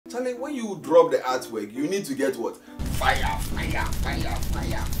Charlie, when you drop the artwork, you need to get what? Fire, fire, fire,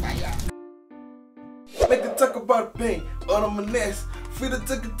 fire, fire. Make it talk about pain on my nest. Feel the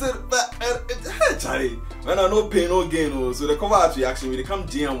tick to the back. Hey, Charlie, when I know pain, no gain. So the cover art reaction, we come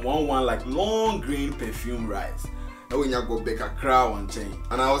GM11 like long green perfume rice. And when you go bake a crow on chain.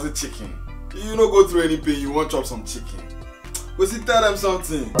 And I was a chicken. You don't go through any pain, you want to chop some chicken. Kwesi, tell them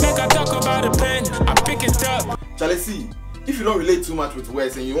something. Make I talk about the pain, I pick it up. Charlie, see, if you don't relate too much with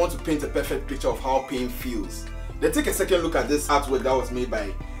words and you want to paint a perfect picture of how pain feels, then take a second look at this artwork that was made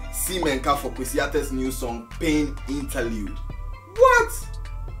by Ceemenka for Kwesi's new song, Pain Interlude. What?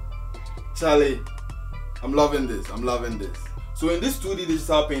 Charlie, I'm loving this, I'm loving this. So in this 2D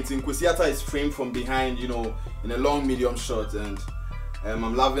digital painting, Kwesi is framed from behind, you know, in a long medium shot, and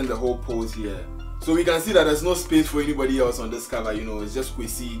I'm loving the whole pose here. So we can see that there's no space for anybody else on this cover, you know, it's just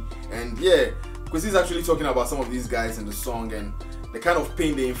Kwesi. And yeah, Kwesi is actually talking about some of these guys in the song and the kind of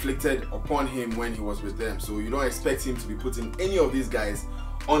pain they inflicted upon him when he was with them. So you don't expect him to be putting any of these guys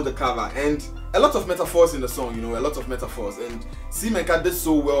on the cover. And a lot of metaphors in the song, you know, a lot of metaphors. And Ceemenka did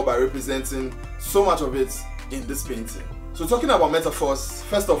so well by representing so much of it in this painting. So talking about metaphors,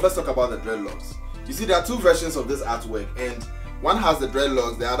 first off, let's talk about the dreadlocks. You see, there are two versions of this artwork, and one has the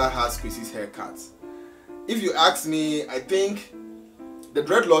dreadlocks, the other has Kwesi's haircut. If you ask me, I think the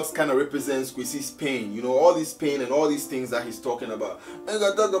dreadlocks kind of represents Kwesi's pain, you know, all this pain and all these things that he's talking about. I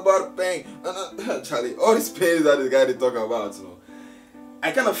gotta talk about pain, Charlie, all these pains that this guy they talk about, you know.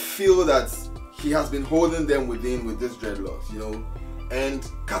 I kind of feel that he has been holding them within with these dreadlocks, you know, and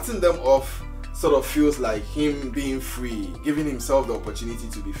cutting them off sort of feels like him being free, giving himself the opportunity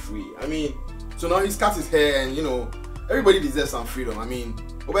to be free. I mean, so now he's cut his hair and, you know, everybody deserves some freedom. I mean,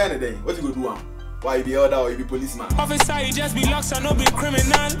 over the day, what you go do? Why you be elder or you be policeman? Officer, you just be locked and not be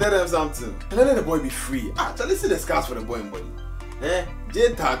criminal. Tell them something. Let the boy be free. Ah, Charlie, see the scars for the boy and body. Eh?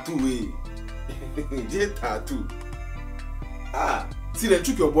 J tattoo, eh? J tattoo. Ah, see, then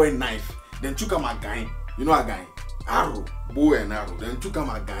took your boy knife, then took him a guy. You know a guy? Arrow, bow and arrow. Then took him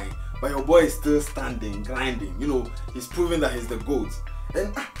a guy. But your boy is still standing, grinding. You know, he's proving that he's the GOAT.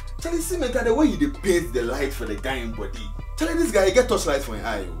 And Charlie, Ceemenka, the way he paints the light for the guy in body. Charlie, this guy, he get torchlight for his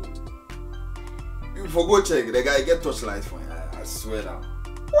eye. If you go check, the guy get torchlight for his eye. I swear down.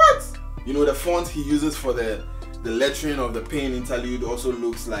 What? You know, the font he uses for the lettering of the pain interlude also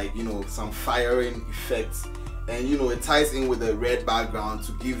looks like, you know, some firing effects. And, you know, it ties in with the red background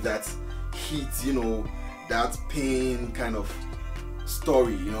to give that heat, you know, that pain kind of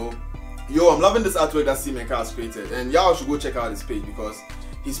story, you know. Yo, I'm loving this artwork that Ceemenka has created, and y'all should go check out his page because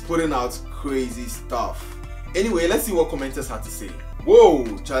he's putting out crazy stuff. Anyway, let's see what commenters had to say. Whoa,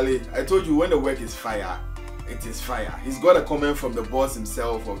 Charlie, I told you when the work is fire, it is fire. He's got a comment from the boss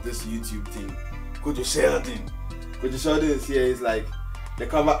himself of this YouTube thing, Kojo Sheldon. Kojo Sheldon is here, he's like, the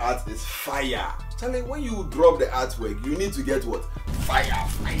cover art is fire. Charlie, when you drop the artwork, you need to get what? Fire,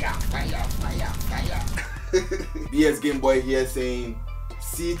 fire, fire, fire, fire. BS Game Boy here saying,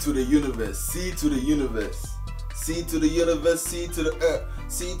 see to the universe, see to the universe, see to the universe, see to the earth,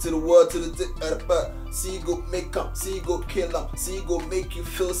 see to the world, to the earth, see go make up, see go kill up, see go make you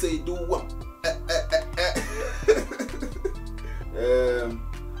feel say do what.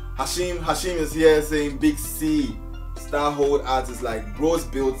 Hashim is here saying Big C, Star Hold Art is like bros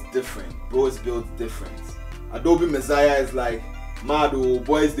built different, bros built different. Adobe Messiah is like mad oh,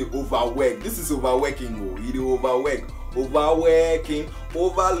 boys they overwork. This is overworking oh, he dey overwork. Overworking,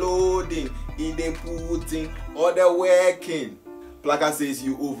 overloading, in the putting, other working. Plaka says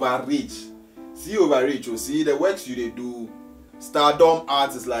you overreach. See overreach, oh, see the works you they do. Stardom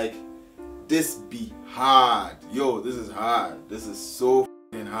Art is like, this be hard. Yo, this is hard. This is so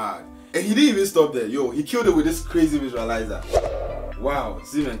f***ing hard. And he didn't even stop there. Yo, he killed it with this crazy visualizer. Wow,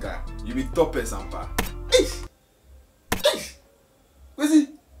 Ceemenka, you be top sampa. Kwesi,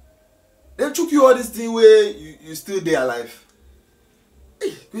 they took you all this thing where you still there alive.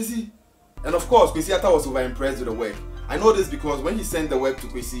 Hey, Kwesi. And of course, Kwesi was over impressed with the work. I know this because when he sent the work to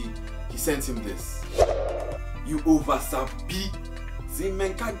Kwesi, he sent him this. You over sabi.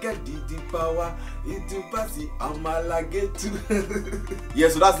 Ceemenka get the power. Itu pasi amala get to. Yeah,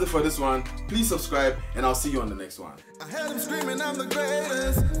 so that's it for this one. Please subscribe and I'll see you on the next one. I heard him screaming I'm the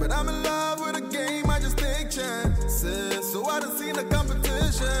greatest, but I'm in love with a game, I just take chances. So I done seen the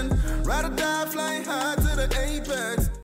competition. Ride or die flying high to the apex.